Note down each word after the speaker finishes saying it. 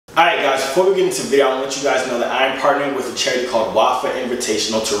Alright guys, before we get into the video, I want you guys to know that I am partnering with a charity called Wafa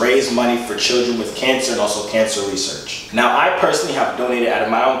Invitational to raise money for children with cancer and also cancer research. Now, I personally have donated out of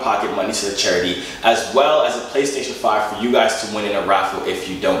my own pocket money to the charity, as well as a PlayStation 5 for you guys to win in a raffle if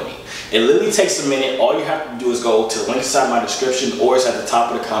you donate. It literally takes a minute. All you have to do is go to the link inside my description, or it's at the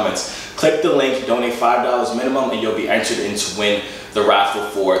top of the comments. Click the link, donate $5 minimum, and you'll be entered in to win the raffle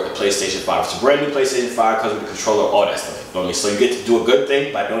for the PlayStation 5. It's a brand new PlayStation 5, comes with the controller, all that stuff. You know me? So you get to do a good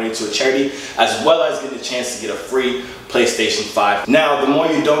thing by donating to a charity, as well as getting the chance to get a free PlayStation 5. Now, the more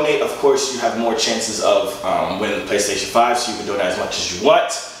you donate, of course, you have more chances of winning the PlayStation 5, so you can donate as much as you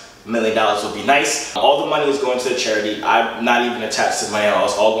want. $1 million would be nice. All the money is going to the charity. I'm not even attached to the money at all.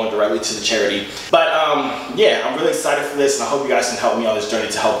 It's all going directly to the charity. But yeah, I'm really excited for this, and I hope you guys can help me on this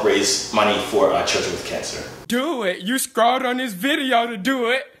journey to help raise money for children with cancer. Do it. You scrolled on this video to do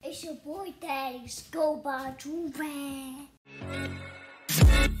it. It's your boy Daddy's Go by Joovier.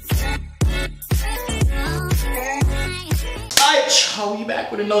 Alright, y'all, we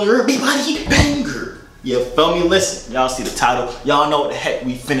back with another everybody banger. You feel me? Listen, y'all see the title. Y'all know what the heck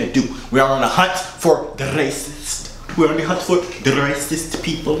we finna do. We are on a hunt for the racist. We're on the hunt for the racist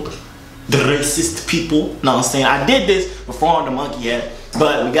people. The racist people. Know what I'm saying? I did this before on the monkey head,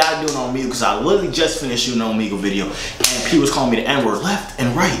 but we gotta do it on Omegle because I literally just finished shooting an Omegle video and people was calling me the N-word left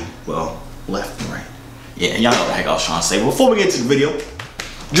and right. Well, left and right. Yeah, y'all know what the heck I was trying to say. But before we get to the video,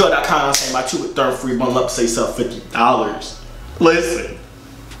 Joy.com, I'm saying my 2 with 3rd free bundle up, say yourself $50. Listen.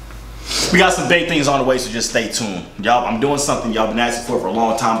 We got some big things on the way, so just stay tuned. Y'all, I'm doing something y'all been asking for a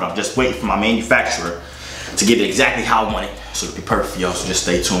long time, but I'm just waiting for my manufacturer to get it exactly how I want it, so it'll be perfect for y'all. So just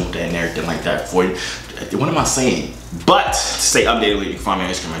stay tuned and everything like that for you. What am I saying? But to stay updated with you, you can find me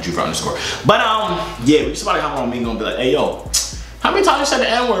on Instagram at Joovier_. But yeah, we just about to hop on me and gonna be like, hey yo, how many times you said the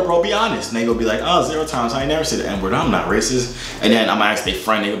N-word, bro? Be honest. And they gonna be like, oh, 0 times. I ain't never said the N-word. I'm not racist. And then I'm gonna ask their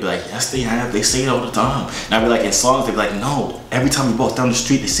friend. They gonna be like, yes, they have. They say it all the time. And I'll be like, in songs, they be like, no. Every time you walk down the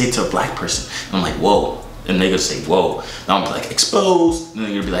street, they say it to a black person. And I'm like, whoa. And they gonna say, whoa. And I'm gonna be like, exposed. And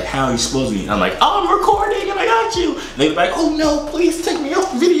they're gonna be like, how are you exposed me? And I'm like, oh, I'm recording and I got you. And they be like, oh no, please take me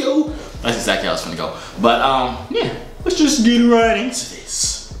off the video. That's exactly how it's gonna go. But yeah, let's just get right into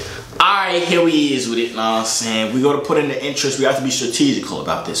this. Alright, here we is with it, know what I'm saying? We're gonna put in the interest. We have to be strategical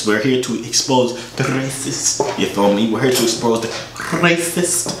about this. We're here to expose the racist. You feel me? We're here to expose the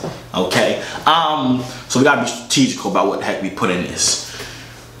racist. Okay? So we gotta be strategical about what the heck we put in this.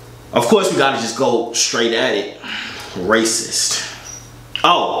 Of course, we gotta just go straight at it. Racist.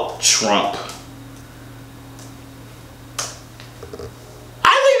 Oh, Trump.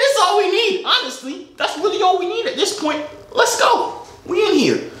 I think that's all we need, honestly. That's really all we need at this point. Let's go. We in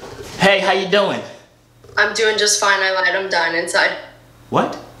here. Hey, how you doing? I'm doing just fine. I lied. I'm dying inside.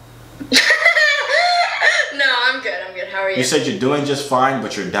 What? No, I'm good. I'm good. How are you? You said you're doing just fine,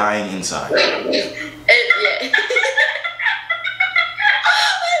 but you're dying inside. Yeah.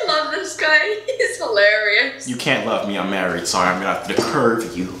 I love this guy. He's hilarious. You can't love me. I'm married. Sorry, I'm gonna have to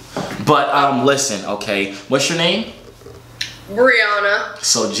curve you. But listen, okay. What's your name? Brianna.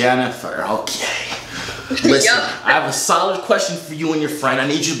 So Jennifer. Okay. Listen, Yep. I have a solid question for you and your friend. I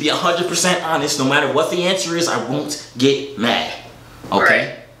need you to be 100% honest. No matter what the answer is, I won't get mad. Okay?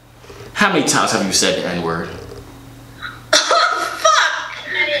 Right. How many times have you said the N-word? Fuck!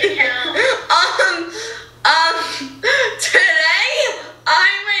 Today? I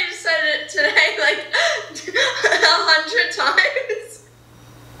might have said it today like 100 times.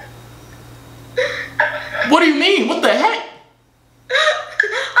 What do you mean? What the heck?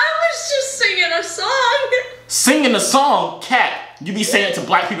 I was just singing a song. Singing a song? Cat, you be saying it to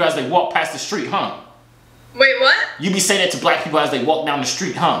black people as they walk past the street, huh? Wait, what? You be saying it to black people as they walk down the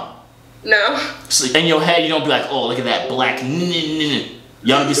street, huh? No. So in your head, you don't be like, oh, look at that black. You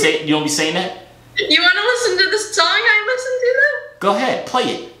don't be saying that? You want to listen to the song I listened to though? Go ahead, play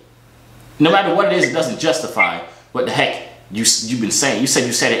it. No matter what it is, it doesn't justify what the heck you've been saying. You said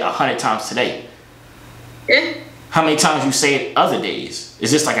you said it 100 times today. Yeah. How many times you say it other days?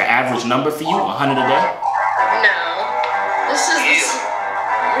 Is this like an average number for you? 100 a day? No. This is this.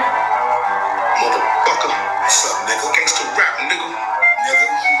 Motherfucker. What's up, nigga? Gangsta rap, nigga. Nigga.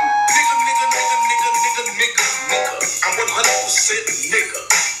 Nigga. I'm 100% nigga.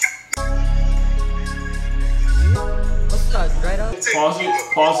 What's up, right up?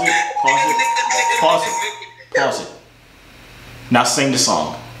 Pause it. Now sing the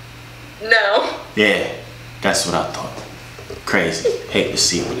song. No. Yeah, that's what I thought. Crazy. Hate to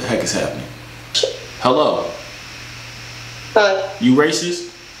see what the heck is happening. Hello. Hi. You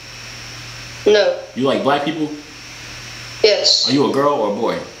racist? No. You like black people? Yes. Are you a girl or a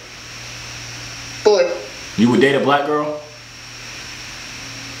boy? Boy. You would date a black girl?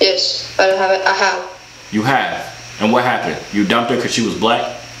 Yes, I have it. I have. You have. And what happened? You dumped her because she was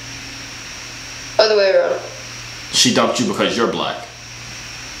black? Other way around. She dumped you because you're black.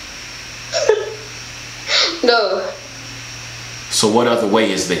 No. So what other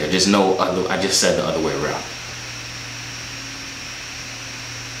way is there? There's no other. I just said the other way around.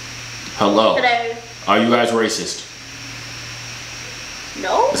 Hello. Hello. Are you guys racist?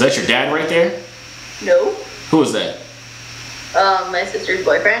 No. Is that your dad right there? No. Who is that? My sister's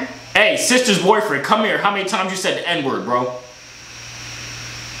boyfriend. Hey, sister's boyfriend, come here. How many times you said the N-word, bro?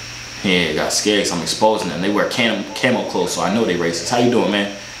 Yeah, got scared because I'm exposing them. They wear camo clothes, so I know they racist. How you doing,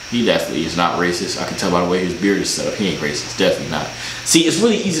 man? He definitely is not racist. I can tell by the way his beard is set up. He ain't racist. Definitely not. See, it's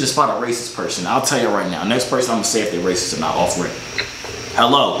really easy to spot a racist person. I'll tell you right now. Next person I'm going to say if they're racist or not off rip.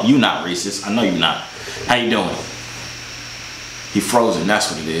 Hello, you not racist. I know you not. How you doing? He frozen.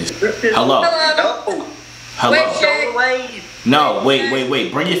 That's what it is. Hello. Hello. Hello. Wait, No,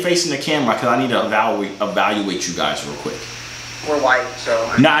 wait. Bring your face in the camera because I need to evaluate you guys real quick. We're white,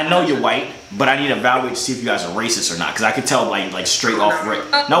 so. Now I know you're white, but I need to evaluate to see if you guys are racist or not, because I can tell like straight off rip.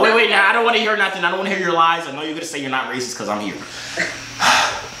 No, wait. Now I don't want to hear nothing. I don't want to hear your lies. I know you're gonna say you're not racist because I'm here.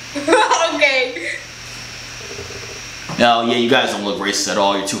 Okay. No, yeah, you guys don't look racist at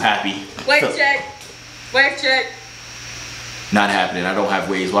all. You're too happy. Wave check. Wave check. Not happening. I don't have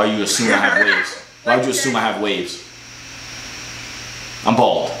waves. Why would you assume I have waves? Why would you assume I have waves? I'm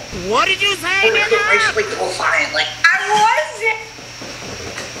bald. What did you say, We're nigga? racially profiled. Like, I wasn't.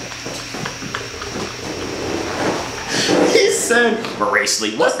 He said we're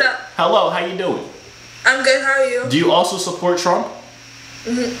racially. What's up? Hello, how you doing? I'm good. How are you? Do you also support Trump?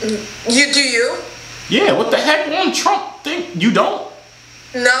 You do you? Yeah. What the heck? On Trump thing? You don't?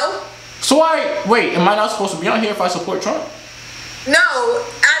 No. So wait. Am I not supposed to be on here if I support Trump? No.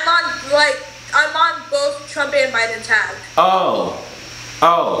 I'm on both Trump and Biden tag. Oh.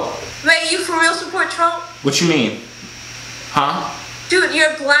 Wait, you for real support Trump? What you mean? Huh? Dude,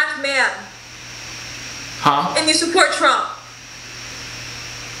 you're a black man. Huh? And you support Trump.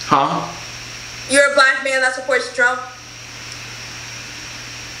 Huh? You're a black man that supports Trump.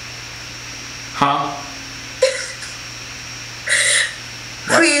 Huh?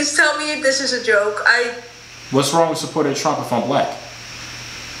 Please tell me this is a joke. What's wrong with supporting Trump if I'm black?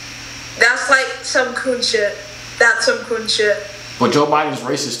 That's like some coon shit. That's some coon shit. But Joe Biden's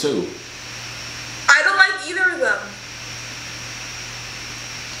racist too. I don't like either of them.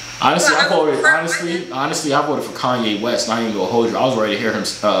 Honestly, Well, I voted. Biden. Honestly, I voted for Kanye West. And I ain't gonna hold you. I was ready to hear him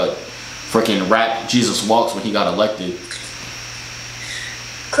freaking rap "Jesus Walks" when he got elected.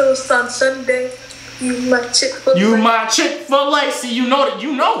 Closed on Sunday. You my Chick-fil-A. You my Chick-fil-A. See, you know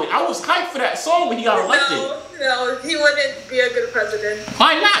it. I was hyped for that song when he got elected. No, he wouldn't be a good president.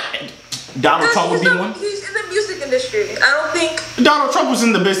 Why not? Donald Trump would be one. He's in the music industry. I don't think. Donald Trump was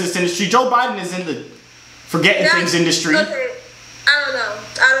in the business industry. Joe Biden is in the forgetting things industry. Okay. I don't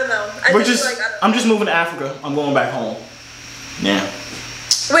know. I'm just moving to Africa. I'm going back home. Yeah.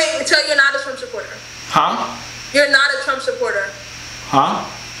 Wait, so you're not a Trump supporter? Huh? You're not a Trump supporter. Huh?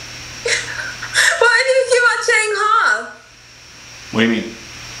 Why do you keep on saying huh? What do you mean?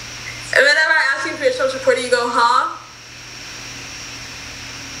 And whenever I ask you if you're a Trump supporter, you go huh?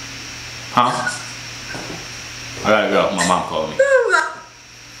 Huh? I gotta go. My mom called me.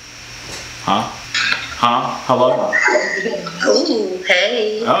 Huh? Huh? Hello? Ooh,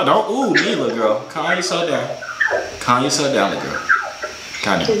 hey. Oh, don't ooh me, little girl. Calm yourself down. Calm yourself down, little girl.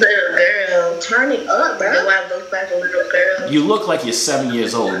 Kind of. Little girl, turn it up, bro. Do I look like a little girl? You look like you're 7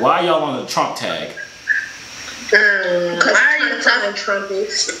 years old. Why are y'all on the Trump tag? Because why are you talking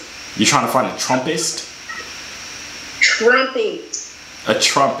Trumpist? You trying to find a Trumpist? Trumpet. A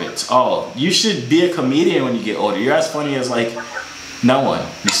trumpet. Oh, you should be a comedian when you get older. You're as funny as like no one.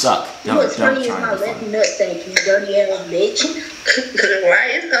 You suck. What's funny is my left nut stank, you dirty ass bitch. Why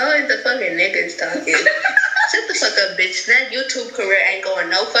is always the fucking niggas talking? Shut the fuck up, bitch. That YouTube career ain't going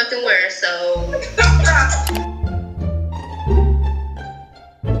no fucking where, so.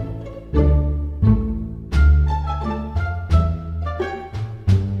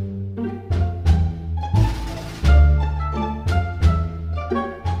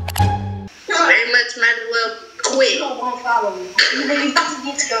 Very much might as well quit. You don't want to follow me. You really need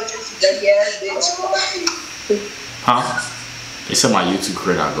to go to some dirty ass bitch. Huh? They said my YouTube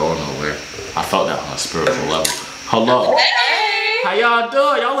career not going nowhere. I felt that on a spiritual level. Hello. Hey! How y'all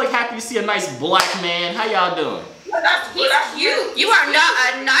doing? Y'all look happy to see a nice black man. How y'all doing? That's cute. You are not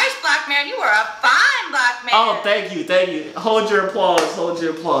a nice black man. You are a fine black man. Oh, thank you. Hold your applause.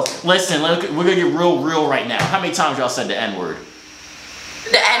 Listen, we're gonna get real right now. How many times y'all said the N-word?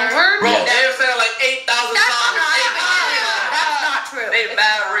 The N-word? bro, Yes. they've said like 8,000 times. That's not true. They It's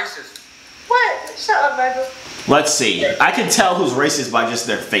mad not. racist. What? Shut up, Michael. Let's see. I can tell who's racist by just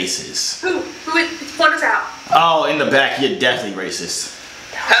their faces. Who is, point us out. Oh, in the back, you're definitely racist.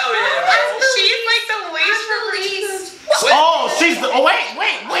 Hell yeah, bro. She's like the least. Oh, she's the. Oh,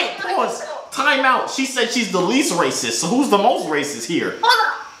 wait. Pause. Time out. She said she's the least racist. So who's the most racist here? I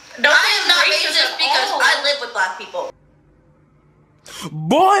am not racist because I live with black people.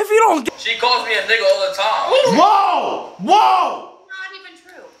 Boy, if you don't get She calls me a nigga all the time. Whoa! Not even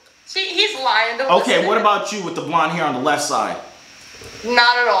true. He's lying to us. Okay, what about you with the blonde hair on the left side?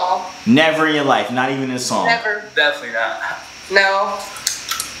 Not at all. Never in your life, not even in a song. Never. Definitely not. No.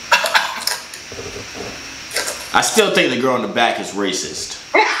 I still think the girl in the back is racist.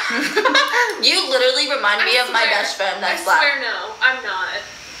 You literally remind me of my best friend that's black. I swear no, I'm not.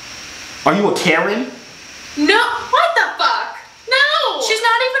 Are you a Karen? No, what the fuck? No! She's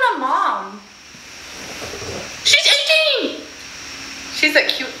not even a mom. She's 18! She's a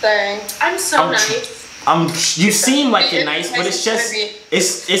cute thing. I'm so I'm- nice. You seem like you're nice, but it's just Maybe.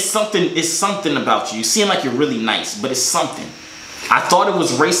 it's something about you. You seem like you're really nice, but it's something. I thought it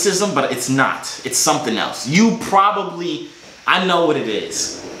was racism, but it's not. It's something else. You probably I know what it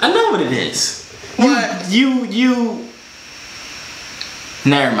is. I know what it is. What? You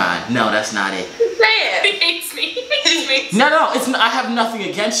Never mind. No, that's not it. Say it. He hates me. He hates me. No, it's I have nothing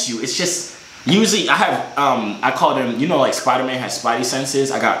against you. It's just usually I have I call them, you know, like Spider-Man has Spidey senses.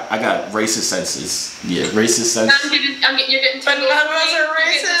 I got racist senses. Yeah, racist senses. You're getting tingles with me. none of us are You're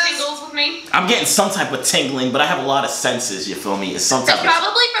getting racist. tingles with me. I'm getting some type of tingling, but I have a lot of senses. You feel me? It's some type It's of.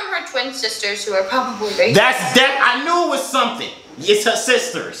 probably from her twin sisters who are probably racist. I knew it was something. It's her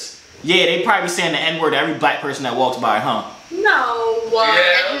sisters. Yeah, they probably saying the N-word to every black person that walks by, huh? No.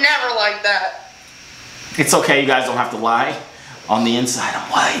 Yeah. Never like that. It's okay. You guys don't have to lie. On the inside, I'm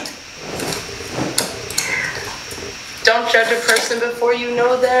white. Don't judge a person before you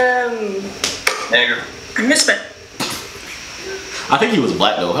know them. Nigger. Misfit. I think he was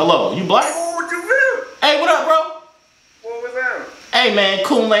black though. Hello, you black? Oh, what you feel? Hey, what up, bro? What was that? Hey man,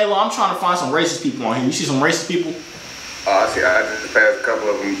 cool Layla. I'm trying to find some racist people on here. You see some racist people? Oh, I see. I just passed a couple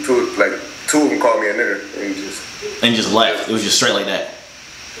of them. Two of them called me a nigger and just. And just left. It was just straight like that.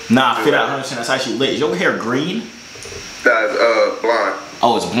 Nah, fit out 100%. That's actually lit. Is your hair green? That's blonde.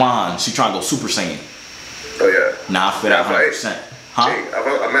 Oh, it's blonde. She trying to go Super Saiyan. Oh yeah. Nah, fit out 100%. Huh? Hey,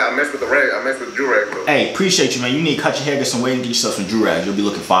 I messed with the rag. I messed with the Joovier though. Hey, appreciate you, man. You need to cut your hair, get some weight, and get yourself some Joovier. You'll be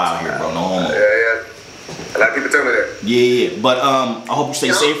looking fire out here, bro. No homo. Yeah. A lot of people tell me that. Yeah. But I hope you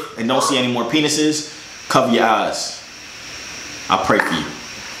stay safe and don't see any more penises. Cover your eyes. I pray for you.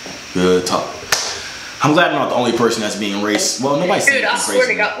 Good talk. I'm glad I'm not the only person that's being racist. Well, nobody's saying Dude, I anything swear to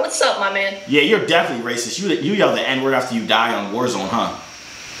crazy. God. What's up, my man? Yeah, you're definitely racist. You yell the N-word after you die on Warzone, huh?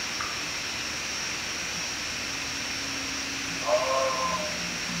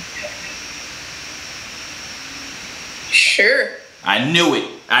 Sure. I knew it.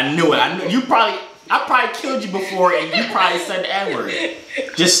 I knew I probably killed you before and you probably said the N-word.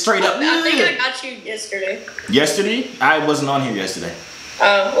 Just straight up. I think I got you yesterday. Yesterday? I wasn't on here yesterday.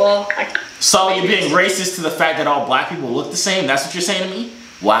 Well, So you're being racist to the fact that all black people look the same? That's what you're saying to me?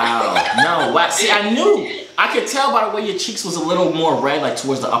 Wow. No. Wow. See, I knew. I could tell by the way your cheeks was a little more red, like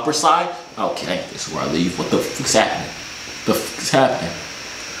towards the upper side. Okay, this is where I leave. What the fuck's happening? The fuck's happening?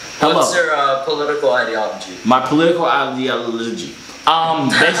 Hello. What's your political ideology? My political ideology.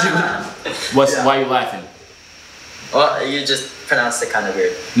 Basically, why are you laughing? Well, you just pronounced it kind of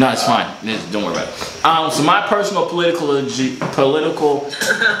weird. No, it's fine. Don't worry about it. So my personal political, you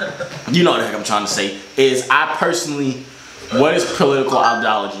know what the heck I'm trying to say, is I personally, what does political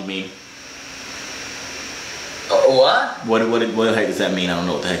ideology mean? What? What the heck does that mean? I don't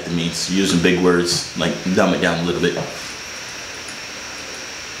know what the heck that means. Using big words, like dumb it down a little bit.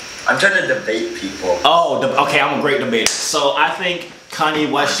 I'm trying to debate people. Oh, okay, I'm a great debater. So I think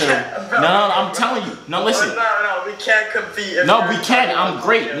Kanye West should have. No, I'm telling you. No, listen. No, we can't compete. No, we can. I'm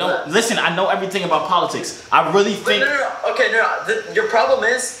great. No, listen, I know everything about politics. I really think. No. Okay, your problem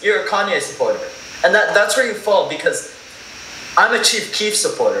is you're a Kanye supporter. And that's where you fall because I'm a Chief Keef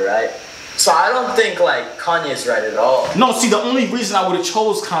supporter, right? So I don't think like Kanye's right at all. No, see, the only reason I would have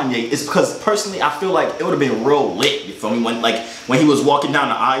chose Kanye is because personally I feel like it would have been real lit. You feel me? When he was walking down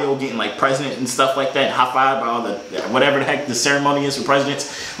the aisle, getting like president and stuff like that, high five by all the whatever the heck the ceremony is for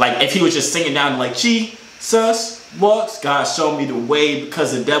presidents. Like if he was just singing down like Jesus walks, God show me the way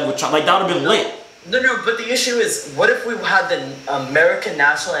because the devil trying. Like that would have been lit. No, but the issue is, what if we had the American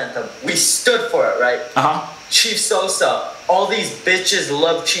national anthem? We stood for it, right? Chief Sosa. All these bitches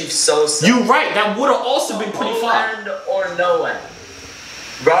love Chief Sosa. You right. That would have also been pretty fire. Land or no end.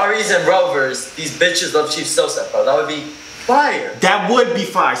 Raris and Rovers, these bitches love Chief Sosa, bro. That would be Fire. That would be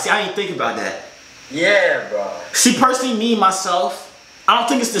fire. See, I didn't think about that. Yeah, bro. See, personally, me, myself, I don't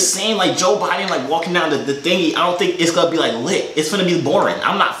think it's the same like Joe Biden like walking down the thingy. I don't think it's gonna be like lit. It's gonna be boring.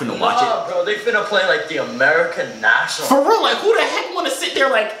 I'm not finna watch it. Bro, they finna play like the American national. For real, like who the heck wanna sit there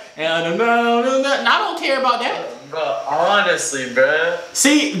like, and I don't care about that. Bro, honestly, bro.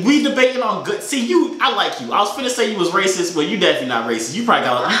 See, we debating on good. See, you, I like you. I was finna say you was racist, but you definitely not racist. You probably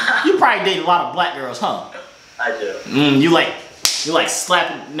got, you probably dated a lot of black girls, huh? I do. You like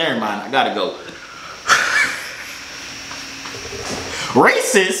slapping. Never mind. I gotta go.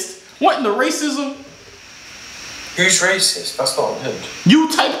 Racist? What in the racism? Who's racist? That's not good. You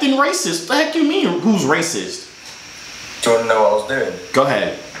typed in racist. The heck you mean? Who's racist? Do you want to know what I was doing? Go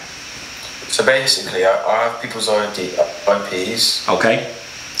ahead. So basically, I have people's IPs. Okay.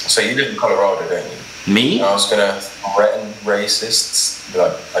 So you live in Colorado, don't you? Me? And I was gonna threaten racists. Be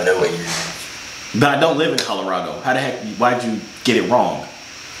like, I know where you live. But I don't live in Colorado. How the heck? Why'd you get it wrong?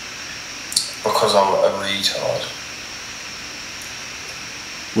 Because I'm a retard.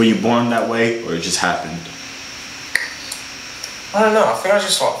 Were you born that way, or it just happened? I don't know. I think I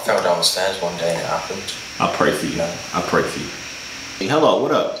just like fell down the stairs one day and it happened. I pray for you. I pray for you. Hey, hello.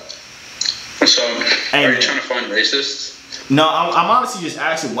 What up? What's up? Hey, are you trying to find racists? No, I'm honestly just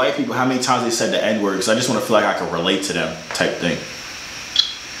asking white people how many times they said the N-word, because I just want to feel like I can relate to them, type thing.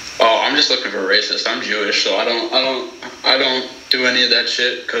 Oh, I'm just looking for racists. I'm Jewish, so I don't do any of that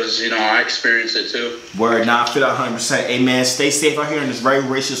shit because you know I experience it too. Word, nah, I feel 100%. Hey man, stay safe out here in this very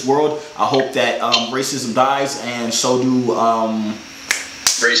racist world. I hope that racism dies, and so do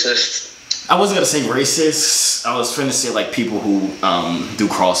racists. I wasn't gonna say racist. I was finna say like people who do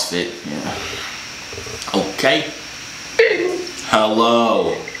CrossFit. Yeah. Okay.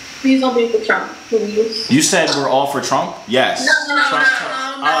 Hello. Please don't be for Trump, please. You said we're all for Trump? Yes. No, Trump.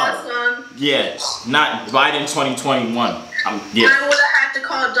 son. Yeah, not Biden 2021. Yeah. I would have had to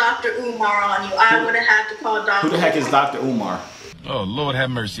call Dr. Umar on you. I would have had to call Dr. Who the heck is Dr. Umar? Oh, Lord have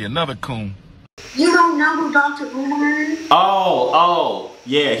mercy. Another coon. You don't know who Dr. Umar is? Oh,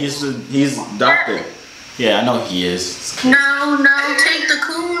 yeah, he's doctor. Yeah, I know he is. No, take the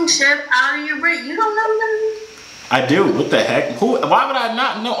coon chip out of your brain. You don't know them? I do. What the heck? Who? Why would I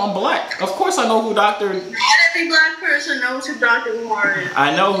not know? I'm black. Of course I know who Dr. Not every black person knows who Dr. Umar is.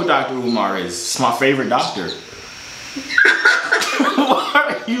 I know who Dr. Umar is. It's my favorite doctor.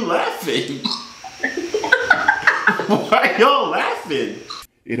 Why are you laughing? Why are y'all laughing?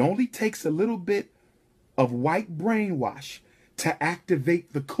 It only takes a little bit of white brainwash to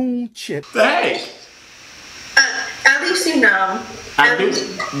activate the coon chip. Hey. At least you know. I do.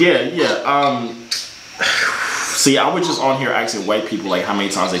 Yeah. See, I was just on here asking white people like how many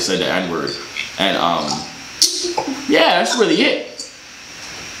times they said the N-word, and yeah, that's really it.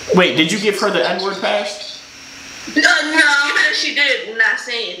 Wait, did you give her the N-word pass? No, she did. I'm not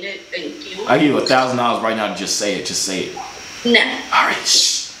saying it. Thank you. I give you $1,000 right now to just say it. Just say it. No. All right,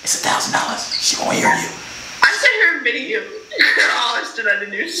 shh. It's $1,000. She won't hear you. I sent her a video. All I stood on the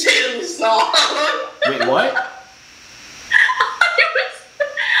new Salem song. Wait, what?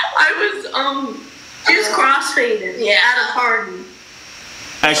 She was crossfaded. Yeah, at a party.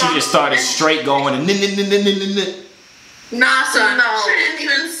 And she just started straight going and Nah, son. No. She didn't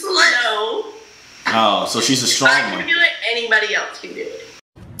even slow. Oh, so she's a strong I one. can do it. Anybody else can do it.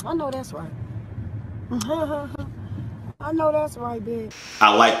 I know that's right. I know that's right, bitch.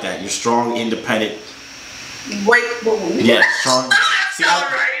 I like that. You're strong, independent. White woman. Yeah, strong. See,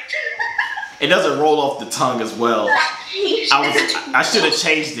 right. It doesn't roll off the tongue as well. I should have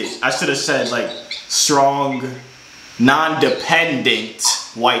changed it. I should have said like strong, non-dependent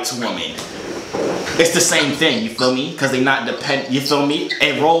white woman. It's the same thing, you feel me? Because they not dependent, you feel me?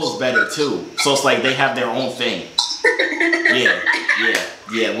 It rolls better too. So it's like they have their own thing.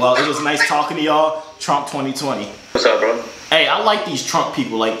 Yeah. Well, it was nice talking to y'all. Trump 2020. What's up, bro? Hey, I like these Trump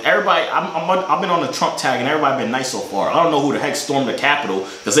people. Like everybody, I've been on the Trump tag and everybody been nice so far. I don't know who the heck stormed the Capitol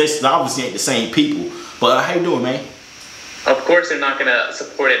because they obviously ain't the same people. But how you doing, man? Of course, they're not gonna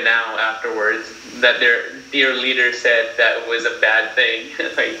support it now. Afterwards, that their dear leader said that was a bad thing.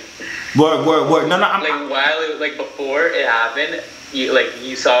 Like, word. No. Like before it happened,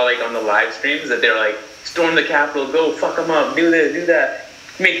 you saw like on the live streams that they're like, storm the Capitol, go fuck them up, do this, do that,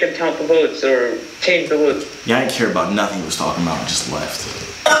 make them count the votes or change the votes. Yeah, I didn't care about nothing he was talking about. Just left.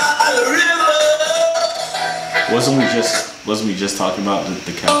 Wasn't we just talking about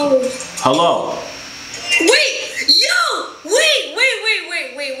the Capitol? Hello. Wait.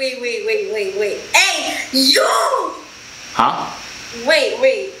 Hey, yo! Huh?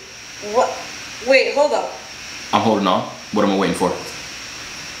 Wait. What? Wait, hold up. I'm holding on. What am I waiting for?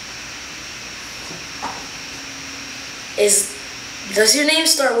 Does your name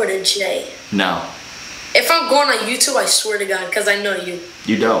start with a J? No. If I'm going on YouTube, I swear to God, because I know you.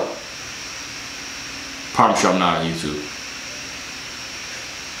 You don't. Promise you I'm not on YouTube.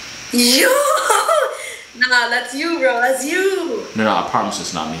 Yo! Nah, that's you, bro. That's you. No, I promise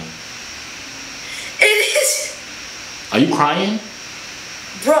it's not me. It is. Are you crying?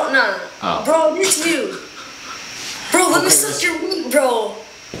 Bro, no. Oh. Bro, it's you. Bro, let me suck your meat, bro.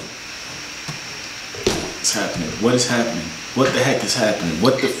 What's happening? What is happening? What the heck is happening?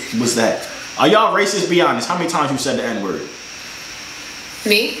 What the was that? Are y'all racist? Be honest. How many times you said the N-word?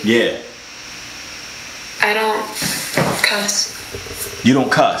 Me? Yeah. I don't cuss. You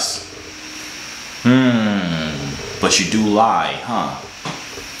don't cuss. But you do lie, huh?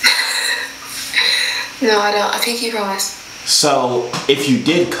 No, I don't. I think you promise. So, if you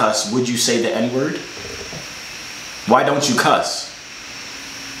did cuss, would you say the N-word? Why don't you cuss?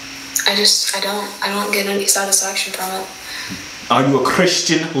 I don't get any satisfaction from it. Are you a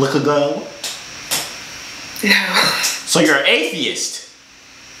Christian little girl? No. So you're an atheist?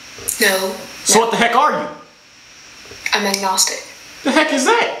 No. So what the heck are you? I'm agnostic. The heck is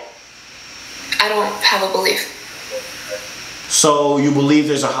that? I don't have a belief. So you believe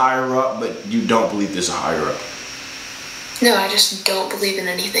there's a higher up, but you don't believe there's a higher up? No, I just don't believe in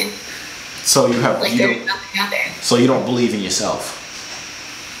anything. So you have like there's nothing out there. So you don't believe in yourself?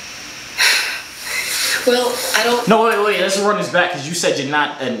 Well, I don't. No, wait. Let's run this back because you said you're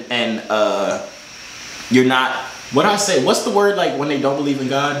not you're not. What I say? What's the word like when they don't believe in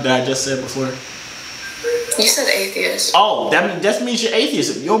God that I just said before? You said atheist. Oh, that means you're atheist.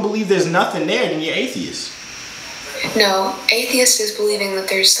 If you don't believe there's nothing there, then you're atheist. No, atheist is believing that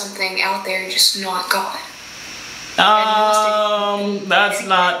there's something out there, just not God. That's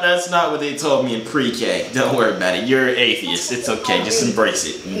not what they told me in pre-K. Don't worry about it. You're an atheist. It's okay. Just embrace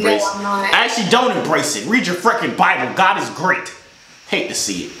it. Embrace I'm not. it. Actually, don't embrace it. Read your freaking Bible. God is great. Hate to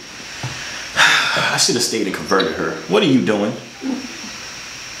see it. I should have stayed and converted her. What are you doing?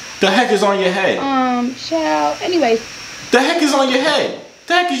 The heck is on your head? Child. Anyways. The heck is on your head?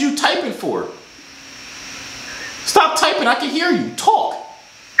 The heck is you typing for? Stop typing. I can hear you. Talk.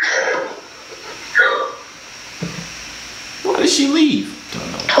 Why did she leave?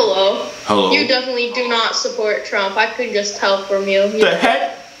 Don't know. Hello. Hello. You definitely do not support Trump. I could just tell from you. The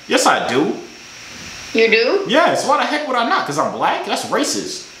heck? Yes, I do. You do? Yes. Why the heck would I not? Because I'm black? That's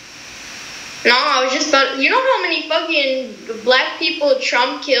racist. No, I was just about. You know how many fucking black people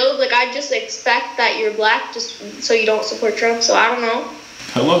Trump killed? Like, I just expect that you're black just so you don't support Trump. So I don't know.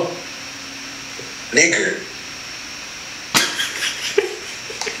 Hello. Nigger.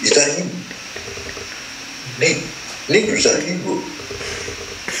 Is that you? Nigger, is that you, bro?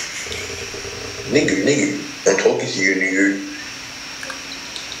 Nigger. I'm talking to you, nigger.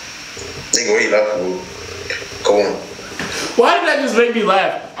 Nigga, why you laughing, bro? Come on. Why did that just make me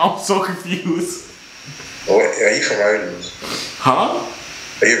laugh? I'm so confused. What? Are you from Ireland? Huh?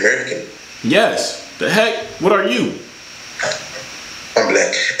 Are you American? Yes. The heck? What are you? I'm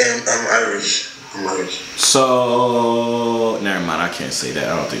black. I'm Irish. So, never mind. I can't say that.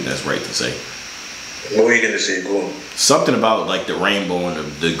 I don't think that's right to say. What were you gonna say? Go on. Something about like the rainbow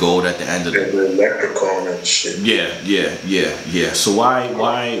and the gold at the end of the leprechaun and shit. Yeah. So why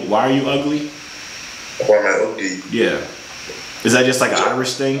are you ugly? Why am I ugly? Yeah. Is that just like an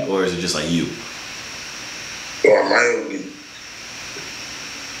Irish thing, or is it just like you? Why am I ugly?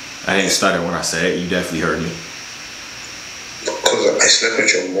 I didn't stutter when I said it. You definitely heard me. Because I slept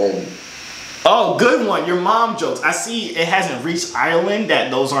with your mom. Oh, good one. Your mom jokes. I see it hasn't reached Ireland that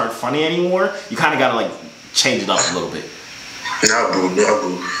those aren't funny anymore. You kind of got to like change it up a little bit. Nah, bro.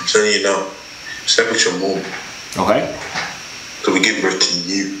 I'm telling you now. Slept with your mom. Okay. So we give birth to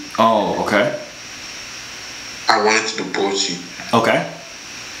you. Oh, okay. I wanted to divorce you. Okay.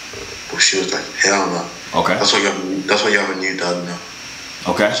 But she was like, hell no. Okay. That's why you have a new dad now.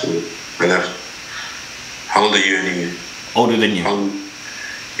 Okay. So I left. How old are you anyway? Older than you.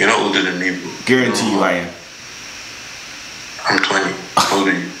 You're not older than me, bro. Guarantee you I am. I'm 20. How old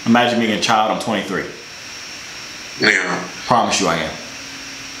are you? Imagine being a child. I'm 23. No, you're not. Promise you I am.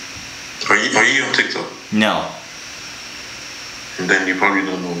 Are you on TikTok? No. And then you probably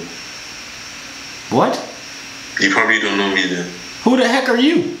don't know me. What? You probably don't know me then. Who the heck are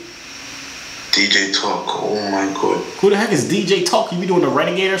you? DJ Talk. Oh my god. Who the heck is DJ Talk? You be doing the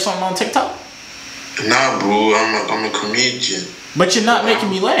Renegade or something on TikTok? Nah, bro. I'm a comedian. But you're not making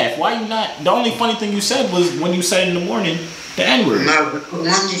me laugh. Why you not? The only funny thing you said was when you said in the morning the N-word. Nah,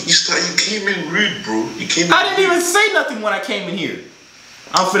 man, you came in rude, bro. You came in I didn't even say nothing when I came in here.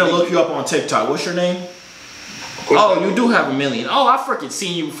 I'm finna look you up on TikTok. What's your name? Oh, you do have 1 million. Oh, I freaking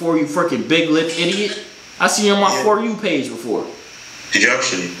seen you before, you freaking big lip idiot. I see you on my For You page before. Did you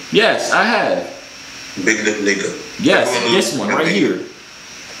actually? Yes, I have. Big lip nigga. Yes, this one right here.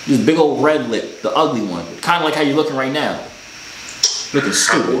 This big old red lip, the ugly one. Kind of like how you're looking right now. Looking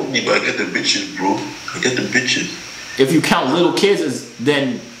stupid. But I get the bitches, bro. I get the bitches. If you count little kids,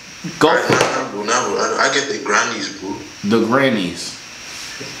 then go. I get the grannies, bro. The grannies.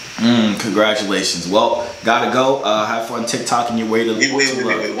 Congratulations. Well, gotta go. Have fun TikToking your way to.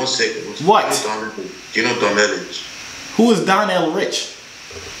 Wait, 1 second. What? You know Donnellich? Who is Donnell Rich?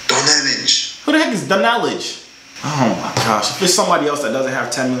 Donnellich. Who the heck is Donnellich? Oh my gosh. If it's somebody else that doesn't have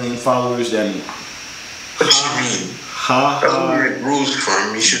 10 million followers, then. What you mean? That's what rules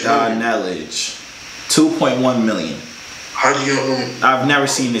from. You should know. Donnellich. 2.1 million. How do you know? I've never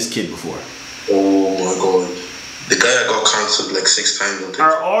seen this kid before. Oh my god. The guy that got cancelled like 6 times on TikTok.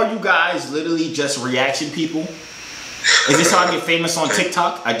 Are all you guys literally just reaction people? Is this how I get famous on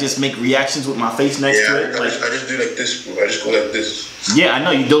TikTok? I just make reactions with my face next to it? I just do like this, bro. I just go like this. Yeah, I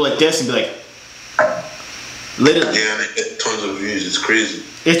know. You do like this and be like... Literally. Yeah, and I get tons of views. It's crazy.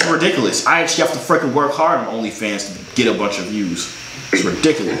 It's ridiculous. I actually have to freaking work hard on OnlyFans to get a bunch of views. It's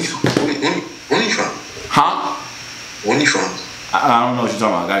ridiculous. When are you from? Huh? When are you from? I don't know what you're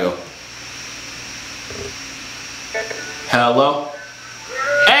talking about. I gotta go. Hello?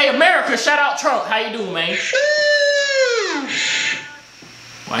 Hey, America, shout out Trump. How you doing, man?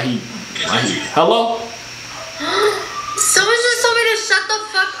 Why he? Hello? Someone just told me to shut the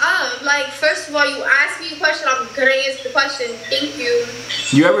fuck up. Like, first of all, you asked me a question, I'm gonna answer the question. Thank you.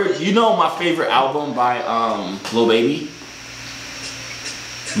 You know my favorite album by Lil Baby?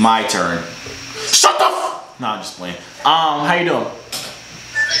 My Turn. Shut the f. No, I'm just playing. How you doing?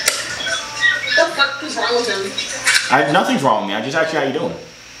 What the fuck is wrong with him? Nothing's wrong with me. I just asked you how you doing.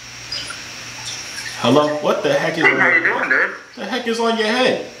 Hello? What the heck is How you doing, dude? The heck is on your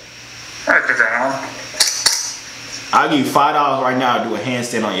head? That's just hell. I'll give you $5 right now to do a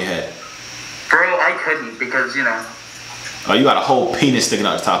handstand on your head. Bro, I couldn't because, you know. Oh, you got a whole penis sticking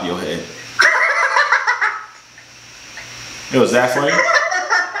out the top of your head. It was that funny?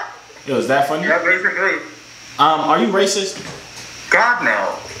 It was that funny? Yeah, basically. Are you racist? God,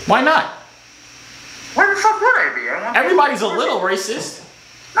 no. Why not? Why the fuck would I be? Everybody's a little racist.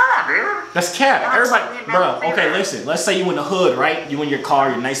 Nah, dude. That's cap. Everybody, bro. Okay, listen. Let's say you in the hood, right? You in your car,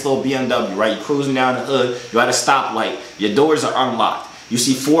 your nice little BMW, right? You cruising down the hood. You at a stoplight. Your doors are unlocked. You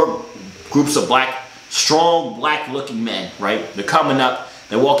see 4 groups of strong black-looking men, right? They're coming up.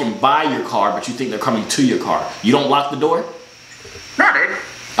 They're walking by your car, but you think they're coming to your car. You don't lock the door? Nah, dude.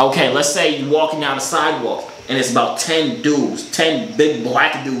 Okay, let's say you're walking down the sidewalk. And it's about 10 dudes, 10 big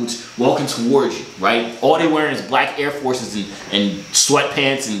black dudes walking towards you, right? All they wearing is black Air Forces and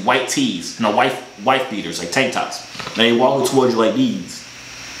sweatpants and white tees, wife beaters, like tank tops. And they walking towards you like these.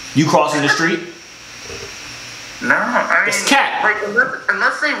 You crossing the street? No, I mean, it's cat. Like,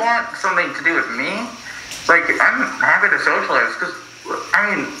 unless they want something to do with me, like, I'm happy to socialize, because,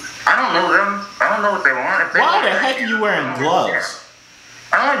 I mean, I don't know them. I don't know what they want. If they Why want the heck are you wearing gloves?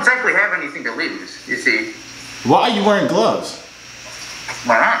 I don't exactly have anything to lose, you see. Why are you wearing gloves?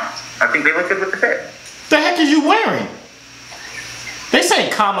 Why not? I think they look good with the fit. The heck is you wearing? This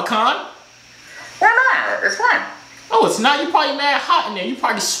ain't Comic-Con. Why not? It's fun. Oh, it's not? You probably mad hot in there. You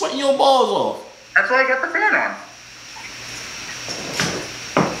probably sweating your balls off. That's why I got the fan on.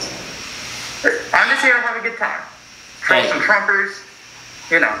 I'm just here to have a good time. Try some Trumpers.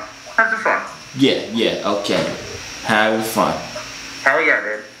 You know, have some fun. Yeah, okay. Having fun. Hell yeah,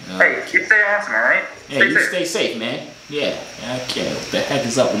 dude. Hey, you stay awesome, alright? Yeah, you stay safe, man. Yeah, okay. What the heck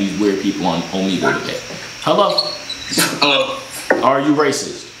is up with these weird people on Omegle today? Hello? Hello. Are you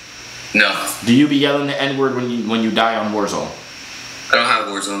racist? No. Do you be yelling the N-word when you die on Warzone? I don't have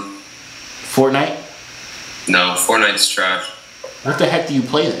Warzone. Fortnite? No, Fortnite's trash. What the heck do you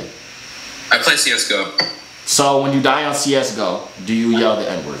play then? I play CSGO. So when you die on CSGO, do you yell the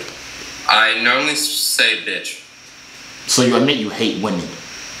N-word? I normally say bitch. So you admit you hate women?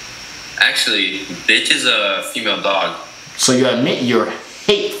 Actually, bitch is a female dog. So you admit your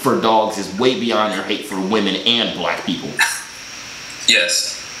hate for dogs is way beyond your hate for women and black people?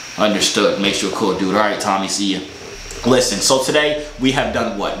 Yes. Understood. Makes you a cool dude. Alright, Tommy, see ya. Listen, so today we have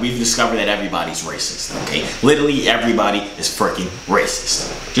done what? We've discovered that everybody's racist, okay? Literally everybody is freaking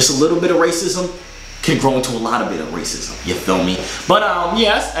racist. Just a little bit of racism can grow into a lot of bit of racism, you feel me? But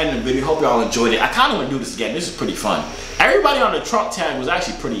yes, and the video, hope y'all enjoyed it. I kind of want to do this again. This is pretty fun. Everybody on the Trump tag was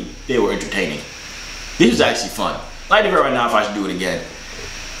actually they were entertaining. This was actually fun. I'd like to figure right now if I should do it again.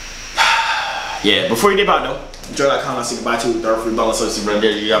 Yeah, before you dip out though, enjoy that comment, say goodbye to third free balance,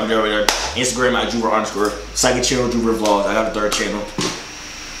 Instagram at Joovier_, second channel, Joovier Vlogs. I got a third channel.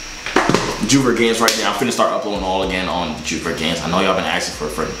 Joovier games right now. I'm finna start uploading all again on the Joovier games. I know y'all been asking for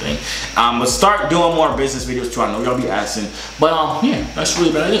a certain thing. But start doing more business videos too. I know y'all be asking. But yeah, that's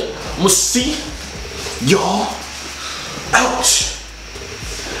really about it. We'll see y'all out.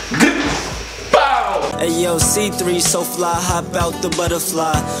 Hey yo, C3 so fly, hop out the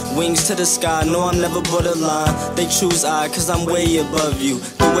butterfly. Wings to the sky, no I'm never borderline. They choose I, cause I'm way above you.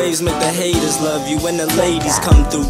 The waves make the haters love you when the ladies come through.